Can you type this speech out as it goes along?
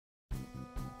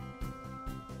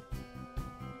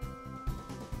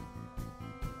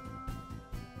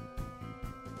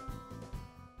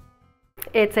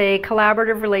It's a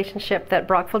collaborative relationship that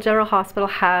Brockville General Hospital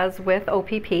has with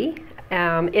OPP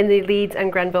in the Leeds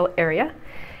and Grenville area.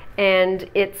 And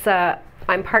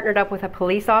I'm partnered up with a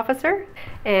police officer,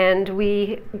 and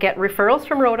we get referrals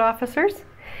from road officers,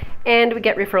 and we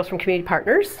get referrals from community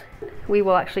partners. We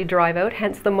will actually drive out,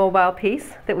 hence the mobile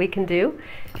piece that we can do.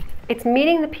 It's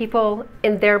meeting the people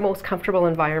in their most comfortable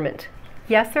environment.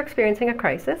 Yes, they're experiencing a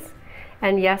crisis,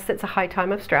 and yes, it's a high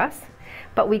time of stress,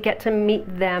 but we get to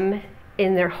meet them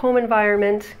in their home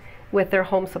environment with their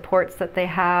home supports that they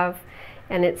have,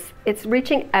 and it's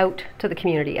reaching out to the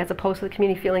community as opposed to the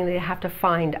community feeling they have to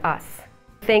find us.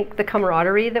 I think the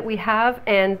camaraderie that we have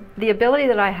and the ability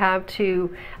that I have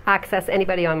to access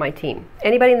anybody on my team,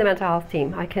 anybody in the mental health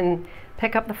team. I can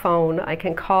pick up the phone, I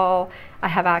can call, I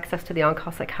have access to the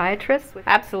on-call psychiatrist.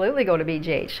 Absolutely go to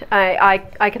BGH.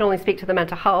 I can only speak to the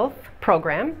mental health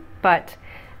program, but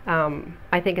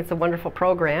I think it's a wonderful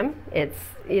program. It's,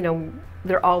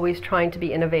 they're always trying to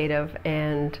be innovative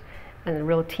and a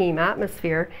real team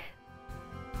atmosphere.